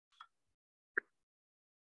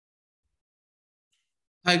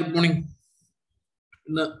Hi, good morning.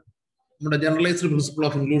 ഇന്ന് നമ്മുടെ generalised principle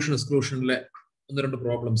of inclusion എക്സ്ക്ലൂഷനിലെ ഒന്ന് രണ്ട്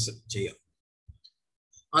പ്രോബ്ലംസ് ചെയ്യാം.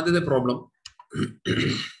 ആദ്യത്തെ പ്രോബ്ലം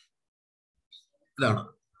ഇതാണ്.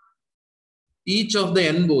 Each of the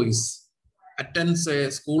n boys attends a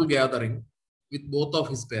school gathering with both of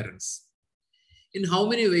his parents. In how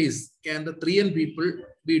many ways can the 3n people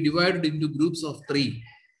be divided into groups of 3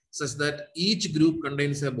 such that each group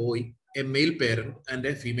contains a boy, a male parent and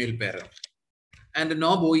a female parent, and no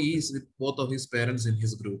boy is with both of his parents in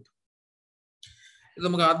his group? ഇത്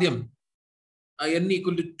നമുക്ക് ആദ്യം n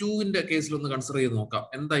equal to 2 ന്റെ കേസിൽ ഒന്ന് consider ചെയ്ത് നോക്കാം.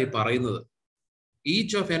 എന്തായി പറയുന്നത്?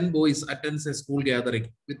 Each of n boys attends a school gathering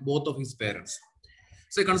with both of his parents.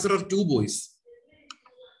 So consider 2 boys,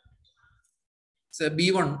 say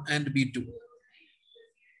B1 and B2,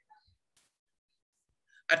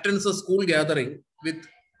 attends a school gathering with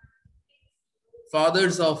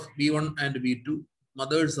fathers of B1 and B2,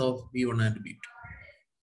 mothers of B1 and B2.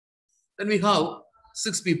 Then we have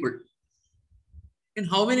 6 people. In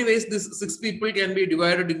how many ways these 6 people can be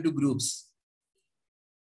divided into groups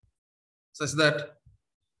such that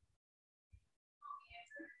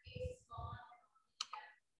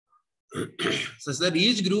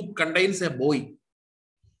each group contains a boy,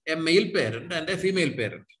 a male parent and a female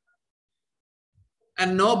parent,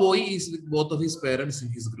 and no boy is with both of his parents in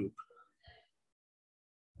his group?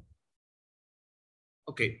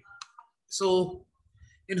 Okay, so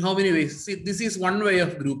in how many ways? See, this is one way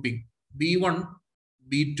of grouping: B1,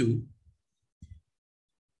 B2,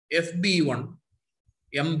 FB1,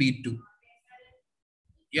 MB2,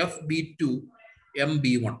 FB2,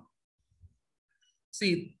 MB1.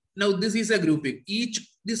 See, now this is a grouping.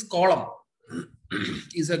 This column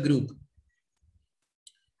is a group,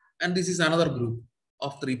 and this is another group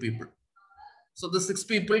of 3 people. So the 6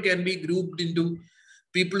 people can be grouped into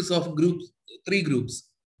peoples of groups, 3 groups,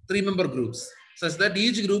 3-member groups, such that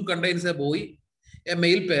each group contains a boy, a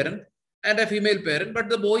male parent and a female parent, but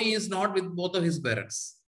the boy is not with both of his parents.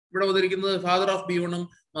 Father of B1,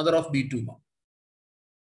 mother of B2.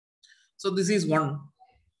 So this is one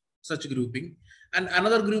such grouping. And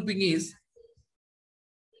another grouping is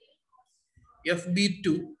FB2,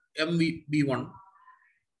 MB1,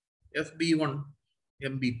 FB1,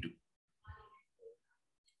 MB2.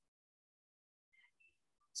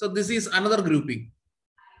 So this is another grouping.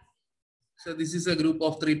 So this is a group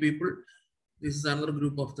of 3 people. This is another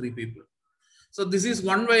group of 3 people. So this is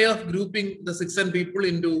one way of grouping the 6 people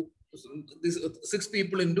into these 6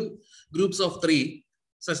 people into groups of 3,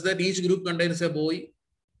 such that each group contains a boy,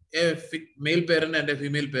 a male parent and a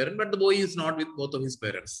female parent, but the boy is not with both of his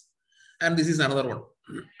parents. And this is another one.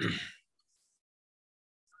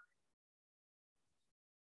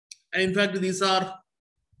 And in fact, these are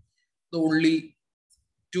the only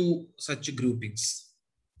 2 such groupings.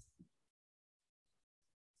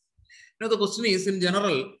 Now the question is, in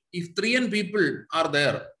general, if 3n people are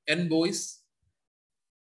there, n boys,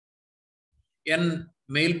 n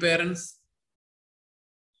male parents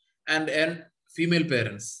and n female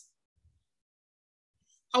parents,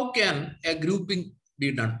 how can a grouping be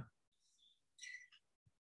done?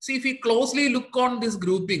 See, if we closely look on these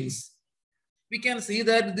groupings, we can see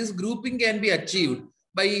that this grouping can be achieved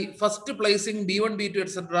by first placing B1, B2,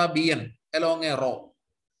 etc., Bn along a row.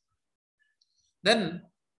 Then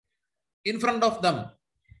in front of them,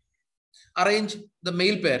 arrange the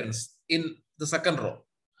male parents in the second row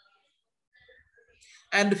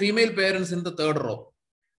and female parents in the third row.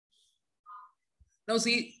 Now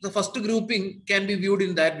see, the first grouping can be viewed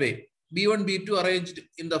in that way. B1, B2 arranged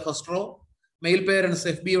in the first row, male parents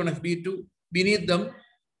FB1, FB2, beneath them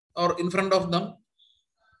or in front of them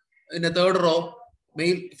in a third row,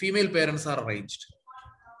 female parents are arranged.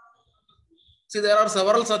 See, there are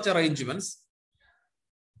several such arrangements.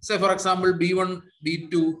 Say, for example, B1,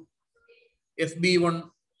 B2, FB1,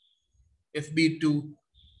 FB2,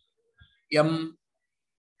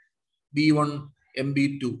 MB1,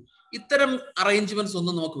 MB2. ഇത്തരം arrangements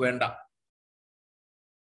ഒന്നും നമുക്ക് വേണ്ട.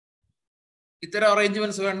 ഇത്തരം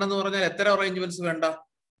arrangements വേണ്ടെന്ന് പറഞ്ഞാൽ എത്ര arrangements വേണ്ട?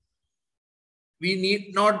 We need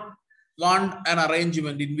not want an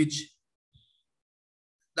arrangement in which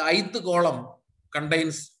the ith column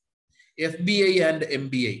contains FBI and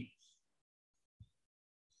MBI.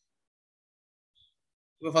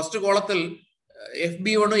 First കോളത്തിൽ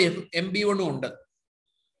FB1 MB1 ഉണ്ട്.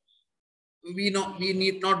 We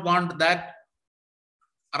need not want that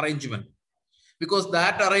arrangement, because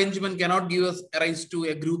that arrangement cannot give us rise to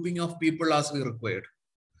a grouping of people as we required.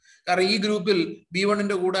 കാരണം ഈ ഗ്രൂപ്പിൽ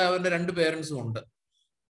B1ന്റെ കൂടെ അവന്റെ 2 പേരൻസും ഉണ്ട്.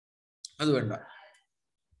 അത് വേണ്ട.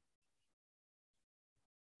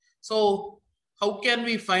 So how can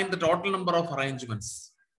we find the total number of arrangements,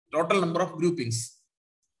 total number of groupings?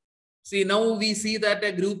 See, now we see that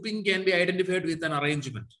a grouping can be identified with an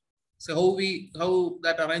arrangement. So how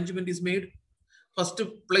that arrangement is made? First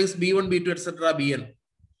place B1, B2, etc. Bn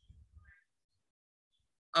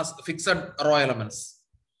as fixed row elements.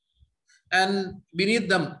 And beneath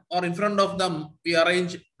them or in front of them, we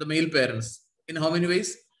arrange the male parents. In how many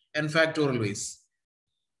ways? N factorial ways.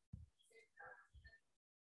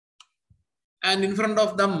 And in front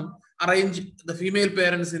of them, arrange the female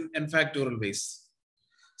parents in n factorial ways.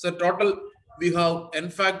 So total, we have n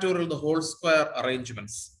factorial the whole square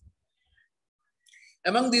arrangements.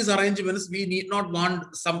 Among these arrangements, we need not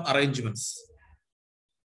want some arrangements.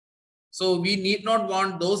 So we need not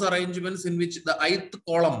want those arrangements in which the ith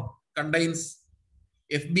column contains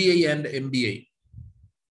FBI and MBI.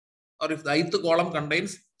 Or if the ith column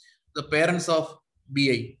contains the parents of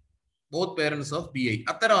BI, both parents of BI.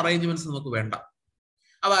 Attara arrangements namukku venda.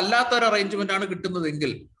 Ava allatha arrangement aanu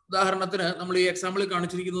kittunnadengil, ഉദാഹരണത്തിന് നമ്മൾ ഈ എക്സാമ്പിളിൽ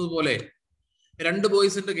കാണിച്ചിരിക്കുന്നത് പോലെ രണ്ട്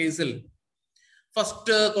ബോയ്സിന്റെ കേസിൽ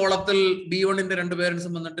first കോളത്തിൽ B1ന്റെ രണ്ട്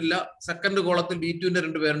പേരൻസും വന്നിട്ടില്ല, സെക്കൻഡ് കോളത്തിൽ B2ന്റെ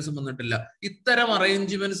രണ്ട് പേരൻസും വന്നിട്ടില്ല. ഇത്തരം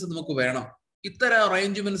അറേഞ്ച്മെന്റ്സ് നമുക്ക് വേണം. ഇത്തരം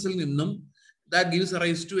അറേഞ്ച്മെന്റ്സിൽ നിന്നും that gives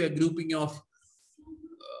rise to a grouping of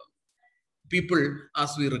people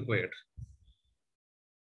as we required.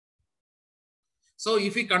 So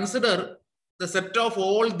if we consider the set of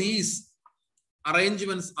all these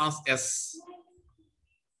arrangements as S,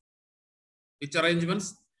 which arrangements?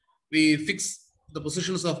 We fix the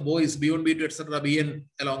positions of boys B1, B2, etc. Bn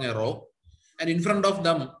along a row, and in front of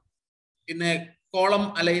them, in a column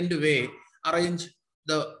aligned way, arrange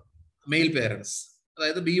the male parents.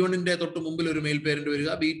 അതായത് B1ന്റെ തൊട്ട് മുമ്പിൽ ഒരു mail parent വരിക,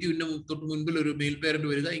 B2ന്റെ തൊട്ട് മുമ്പിൽ ഒരു mail parent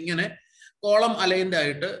വരിക, ഇങ്ങനെ കോളം അലൈൻഡ്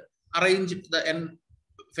ആയിട്ട് arrange the n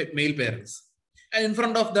male parents, and in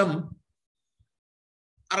front of them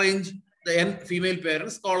arrange the n female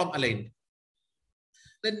parents, column aligned.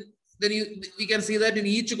 Then we can see that in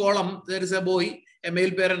each column there is a boy, a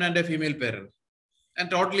male parent and a female parent, and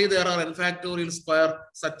totally there are n factorial square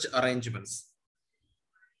such arrangements.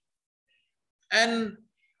 And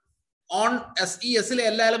on SES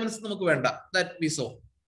എല്ലാ elements നമുക്ക് വേണ്ട, that we saw.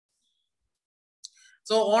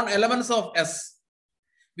 So on elements of S,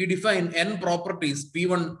 we define n properties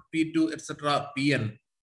P1, P2, etc. Pn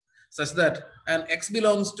such that an X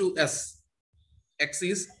belongs to S. X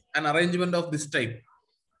is an arrangement of this type.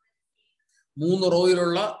 മൂന്ന്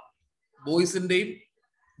റോയിലുള്ള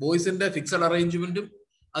ബോയ്സിന്റെ fixed അറേഞ്ച്മെന്റും,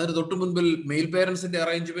 അതിന് തൊട്ട് മുൻപിൽ mail പേരൻസിന്റെ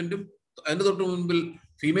അറേഞ്ച്മെന്റും, അതിന് തൊട്ട് മുൻപിൽ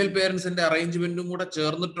female പേരൻസിന്റെ അറേഞ്ച്മെന്റും കൂടെ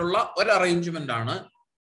ചേർന്നിട്ടുള്ള ഒരു അറേഞ്ച്മെന്റ് ആണ്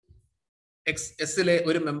എസിലെ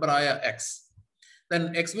ഒരു മെമ്പറായ X. Then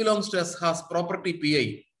X belongs to S has property Pi,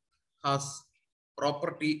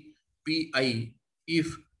 if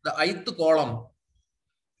the ith column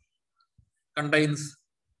contains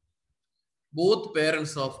both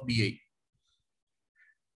parents of BI.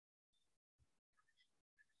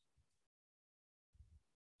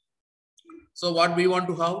 So what we want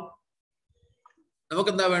to have?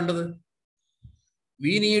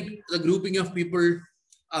 We need the grouping of people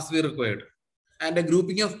as we required. And a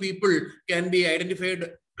grouping of people can be identified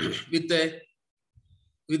with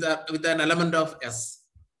an element of S.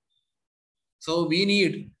 So we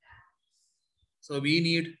need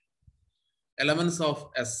elements of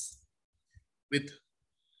S with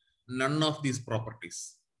none of these properties.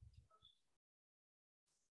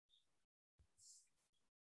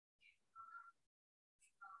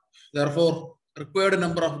 Therefore, required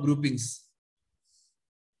number of groupings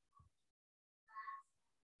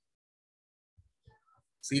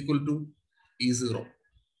is equal to E0.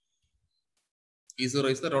 E0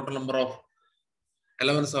 is the total number of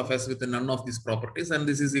elements of S with none of these properties, and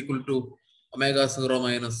this is equal to omega 0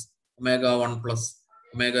 minus omega 1 plus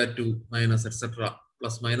omega 2 minus etc.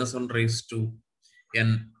 plus minus 1 raised to n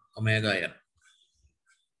omega n.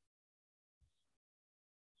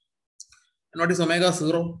 And what is omega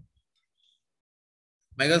 0?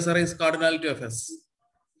 Omega 0 is cardinality of S,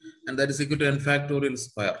 and that is equal to n factorial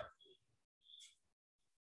square.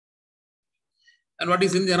 And what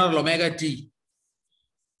is in general omega t?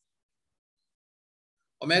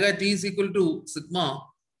 Omega t is equal to sigma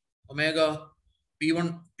omega P1,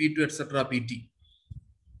 P2, etc. Pt,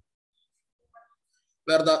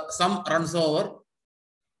 where the sum runs over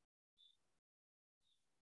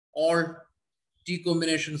all t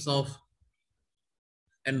combinations of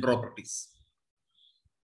n properties.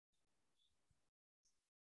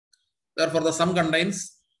 Therefore, the sum contains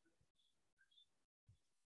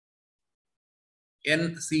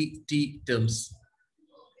NCT terms.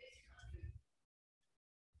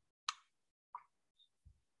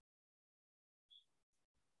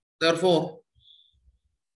 Therefore,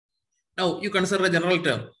 now you consider a general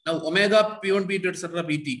term. Now, omega P1, P2, etc.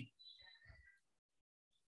 Pt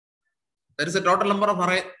There is a total number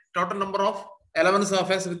of elements of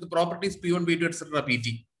S with the properties P1, P2, etc. Pt.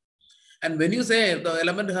 And when you say the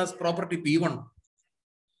element has property P1,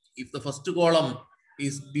 if the first column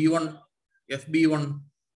is B1, FB1,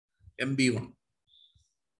 MB1,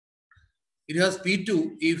 it has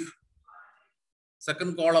P2 if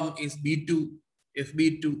second column is B2,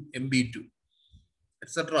 FB2, MB2,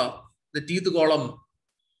 etc. The tth column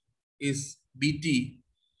is BT,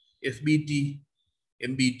 FBT,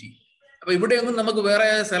 MBT. But if we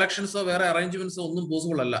have selections or arrangements,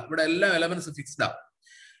 possible. Elements are fixed.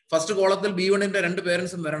 First column B1 in the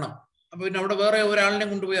parents and Verana. We never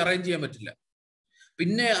arrange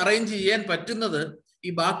arrange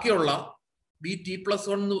BT plus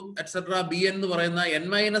 1, etc. BN n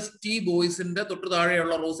minus T boys in the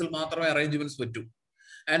Rosal Matra arrangements with 2.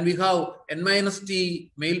 And we have n minus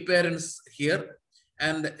T male parents here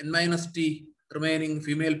and n minus T remaining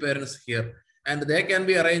female parents here. And they can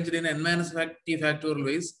be arranged in n minus T factorial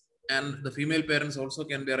ways, and the female parents also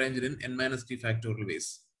can be arranged in n minus T factorial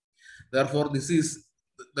ways. Therefore, this is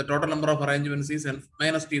the total number of arrangements is n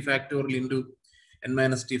minus T factorial into n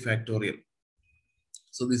minus T factorial.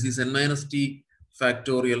 So this is n minus T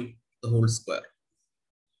factorial the whole square.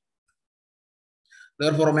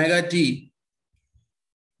 Therefore, omega T,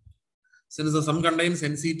 since the sum contains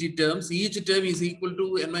NCT terms, each term is equal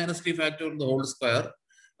to n minus T factorial the whole square.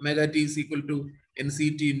 Omega T is equal to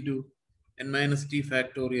NCT into n minus T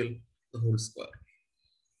factorial the whole square.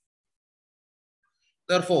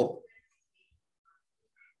 Therefore,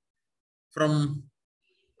 from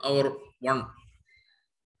our 1,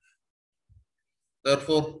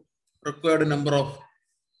 therefore, required number of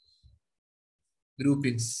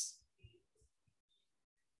groupings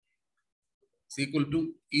is equal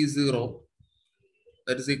to E0,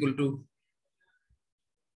 that is equal to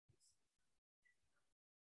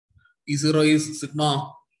E0 is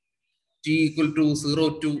sigma T equal to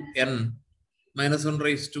 0 to N minus 1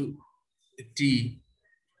 raised to T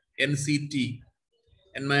NCT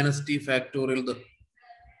n minus T factorial.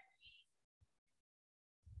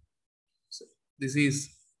 So this is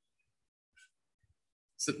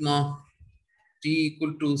sigma T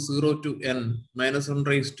equal to 0 to N minus 1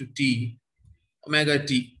 raised to T omega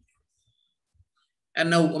T. And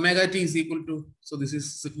now omega T is equal to, so this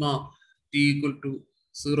is sigma T equal to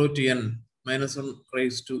 0 to N minus 1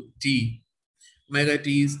 raised to T. Omega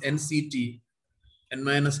T is NCT n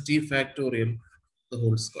minus T factorial the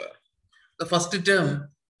whole square. The first term,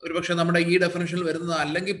 definition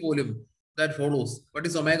that follows. What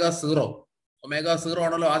is omega 0? Omega 0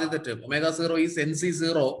 on the term. Omega 0 is NC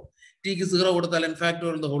 0. T is 0 n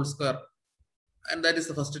factorial the whole square. And that is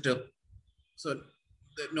the first term. So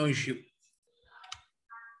no issue.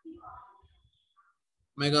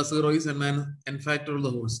 Omega 0 is n factorial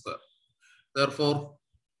the whole square. Therefore,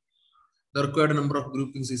 the required number of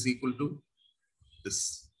groupings is equal to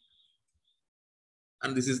this.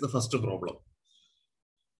 And this is the first problem.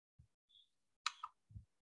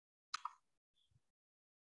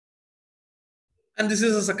 And this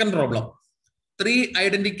is the second problem. 3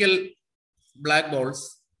 identical black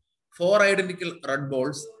balls, 4 identical red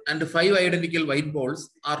balls, and 5 identical white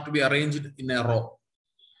balls are to be arranged in a row.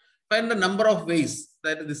 Find the number of ways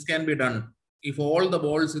that this can be done if all the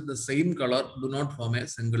balls with the same color do not form a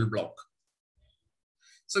single block.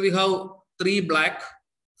 So we have 3 black,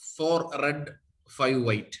 4 red, 5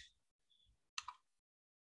 white.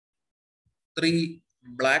 3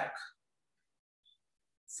 black,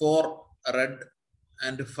 4 red,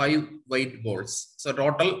 and 5 white balls. So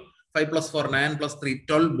total 5 plus 4, 9 plus 3,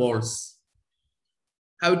 12 balls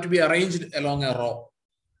have to be arranged along a row.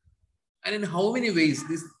 And in how many ways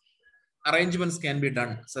these arrangements can be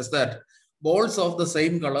done such that balls of the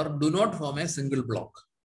same color do not form a single block.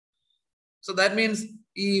 So that means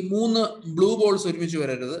these 3 blue balls are 4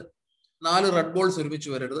 red balls are 5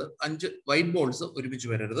 white balls are 4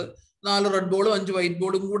 red ball 5 white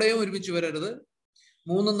ball 3,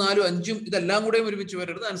 4,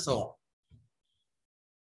 5 and so on.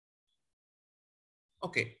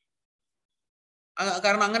 Okay.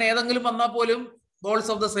 Balls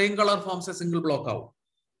of the same color forms a single block out.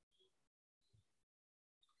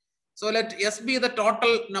 So let S be the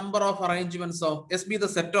total number of arrangements of, S be the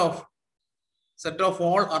set of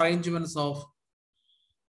all arrangements of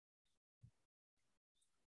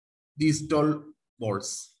these 12 balls.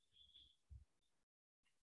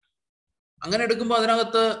 അങ്ങനെ എടുക്കുമ്പോൾ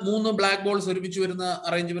അതിനകത്ത് 3 black balls ഒരുമിച്ച് വരുന്ന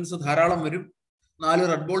arrangements ധാരാളം വരും, 4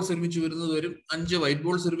 red balls ഒരുമിച്ച് വരുന്നത് വരും, 5 വൈറ്റ്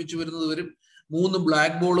ബോൾസ് ഒരുമിച്ച് വരുന്നത് വരും, 3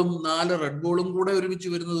 ബ്ലാക്ക് ബോളും 4 റെഡ് ബോളും കൂടെ ഒരുമിച്ച്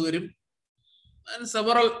വരുന്നത് വരും. And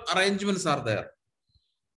several arrangements are there.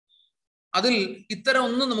 അതിൽ ഇത്തരം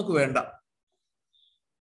ഒന്നും നമുക്ക് വേണ്ട.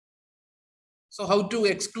 So how to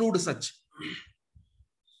exclude such?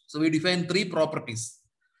 So we define three properties,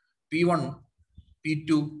 P1,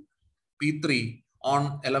 P2, P3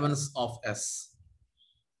 on elements of S,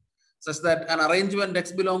 such that an arrangement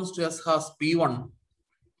X belongs to S has P1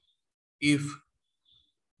 if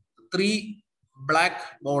three black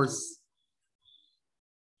balls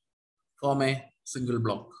form a single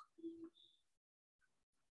block.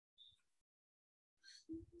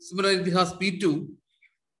 Similarly, it has P2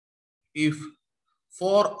 if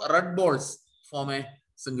four red balls form a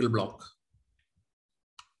single block,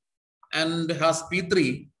 and has P3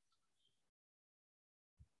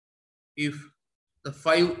 if the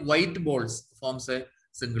five white balls forms a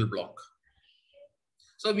single block.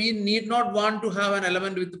 So we need not want to have an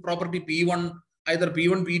element with the property P1, either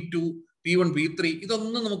P1, P2, P1, P3.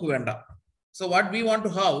 So what we want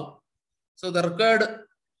to have, so the required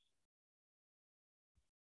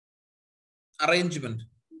arrangement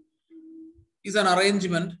is an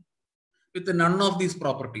arrangement with none of these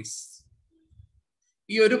properties.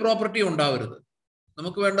 ഈ ഒരു property ഉണ്ടാവരുത്.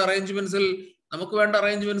 നമുക്ക് വേണ്ട arrangements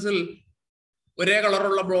ഒരേ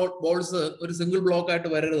കളറുള്ള balls ഒരു single block ആയിട്ട്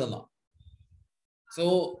വരരുതെന്നാണ്. So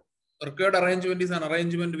required arrangement is an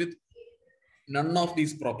arrangement with none of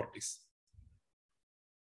these properties.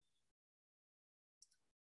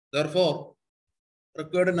 Therefore,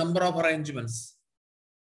 required number of arrangements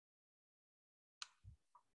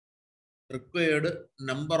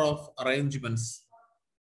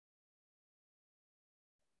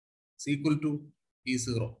is equal to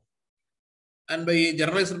E0. And by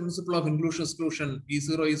generalized principle of inclusion exclusion,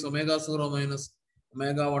 E0 is omega 0 minus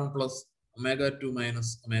omega 1 plus omega 2 minus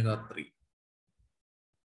omega 3.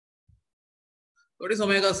 What is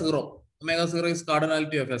omega 0? Omega 0 is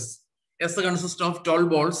cardinality of S. S consists of 12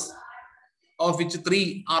 balls, of which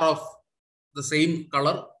 3 are of the same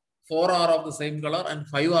color, 4 are of the same color, and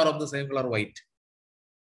 5 are of the same color, white.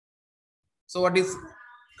 So what is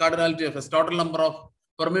cardinality of S? Total number of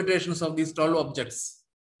permutations of these 12 objects,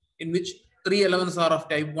 in which 3 elements are of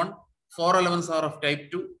type 1, 4 elements are of type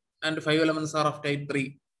 2, and 5 elements are of type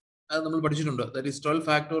 3. That is 12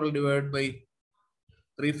 factorial divided by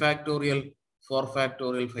 3 factorial, 4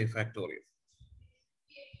 factorial, 5 factorial.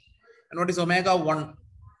 And what is omega 1?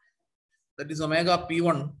 That is omega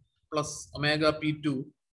P1 plus omega P2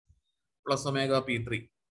 plus omega P3.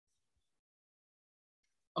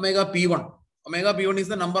 Omega P1. Omega P1 is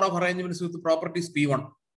the number of arrangements with the properties P1.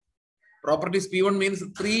 Properties P1 means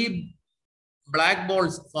 3 black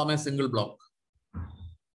balls form a single block.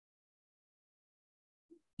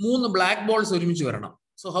 3 black balls ഒരുമിച്ച് വരണം.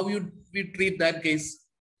 So how we treat that case?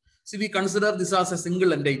 See, we consider this as a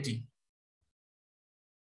single entity.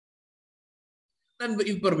 Then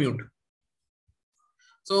we permute.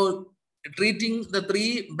 So treating the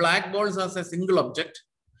 3 black balls as a single object,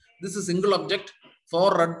 this is single object,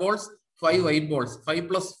 4 red balls, 5 white balls, 5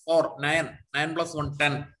 plus 4, 9, 9 plus 1,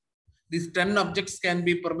 10. These 10 objects can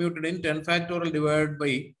be permuted in 10 factorial divided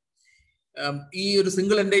by ഈ ഒരു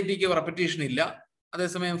single എൻറ്റൈറ്റിക്ക് repetition ഇല്ല.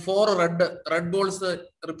 അതേസമയം 4 red balls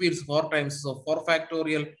repeats 4 times. So 4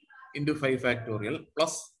 factorial into 5 factorial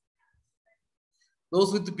plus those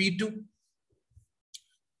with P2.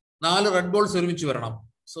 4 red balls ഒരുമിച്ച് വരണം.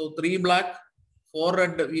 So 3 black, 4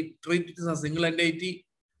 red, we treat it as a single entity,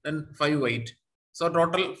 then 5 white. So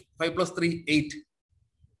total 5 plus 3, 8.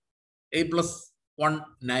 8 plus 1,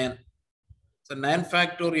 9. So 9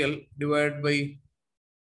 factorial divided by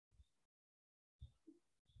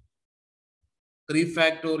 3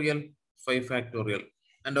 factorial, 5 factorial.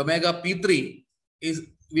 And omega P3 is,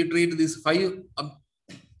 we treat these 5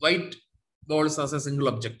 white balls as a single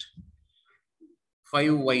object.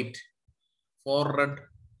 5 white, 4 red,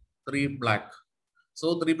 3 black. So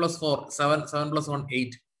 3 plus 4, 7, 7 plus 1,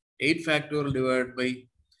 8. 8 factorial divided by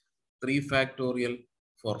 3 factorial,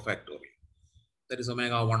 4 factorial. That is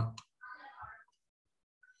omega 1.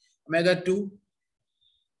 Omega 2,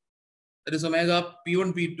 that is omega P1,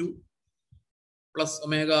 P2 plus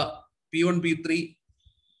omega P1, P3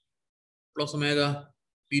 plus omega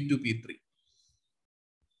P2, P3.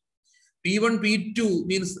 P1, P2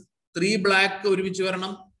 means 3 black ഒരുമിച്ച്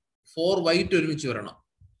വരണം, 4 white ഒരുമിച്ച് വരണം.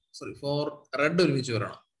 Sorry, 4 red ഒരുമിച്ച്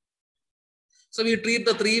വരണം. So we treat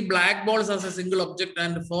the 3 black balls as a single object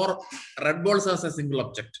and 4 red balls as a single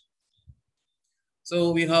object. So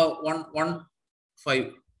we have 1, 1, 5.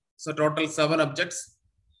 So total 7 objects.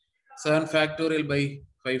 7 factorial by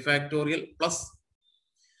 5 factorial plus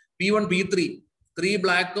P1, P3. 3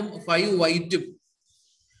 black, 5 white.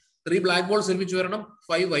 3 black balls ഒരുമിച്ച് വരണം,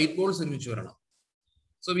 5 white balls ഒരുമിച്ച് വരണം.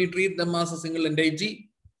 So we treat them as a single entity.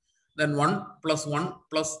 Then 1 plus 1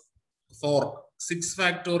 plus 4. 6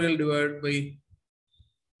 factorial divided by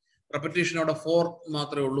repetition of 4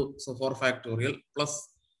 മാത്രമേ ഉള്ളൂ. So 4 factorial plus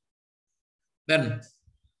then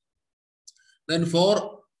 4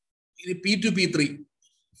 P2 P3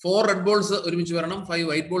 4 red balls ഒരുമിച്ച് വരണം, 5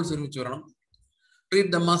 white balls ഒരുമിച്ച് വരണം. Treat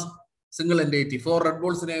them as single entity. 4 red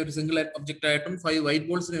balls in a single object item, 5 white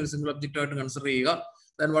balls in a single object item consider ചെയ്യുക.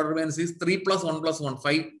 Then what remains is 3 plus 1 plus 1,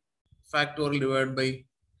 5 factorial divided by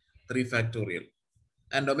 3 factorial.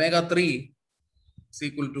 And omega 3 is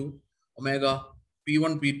equal to omega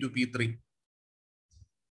P1, P2, P3.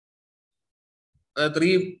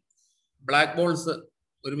 3 black balls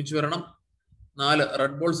ഒരുമിച്ച് വരണം, 4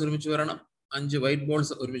 red balls ഒരുമിച്ച് വരണം, 5 white balls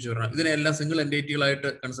ഒരുമിച്ച് വരണം. ഇതിനെല്ലാം single എൻറ്റിറ്റികളായിട്ട്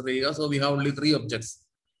consider ചെയ്യുക. So we have only 3 objects.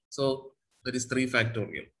 So that is 3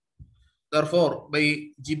 factorial. Therefore, by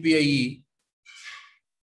GPIE,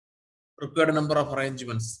 required number of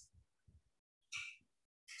arrangements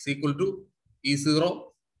is equal to E0,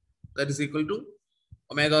 that is equal to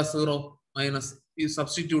omega 0 minus, you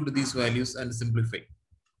substitute these values and simplify.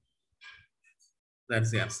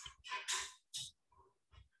 That's the answer.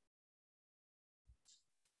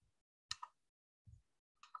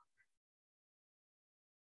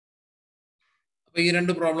 അപ്പോൾ ഈ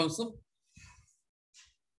രണ്ട് പ്രോബ്ലംസും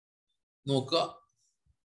നോക്കുക.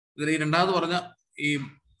 ഇതിൽ ഈ രണ്ടാമത് പറഞ്ഞ ഈ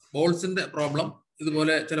ബോൾസിന്റെ problem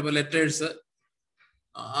ഇതുപോലെ ചിലപ്പോൾ ലെറ്റേഴ്സ്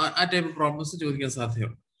ആ ടൈപ്പ് പ്രോബ്ലംസ് ചോദിക്കാൻ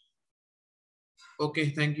സാധ്യതയുണ്ട്. Okay,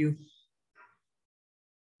 thank you.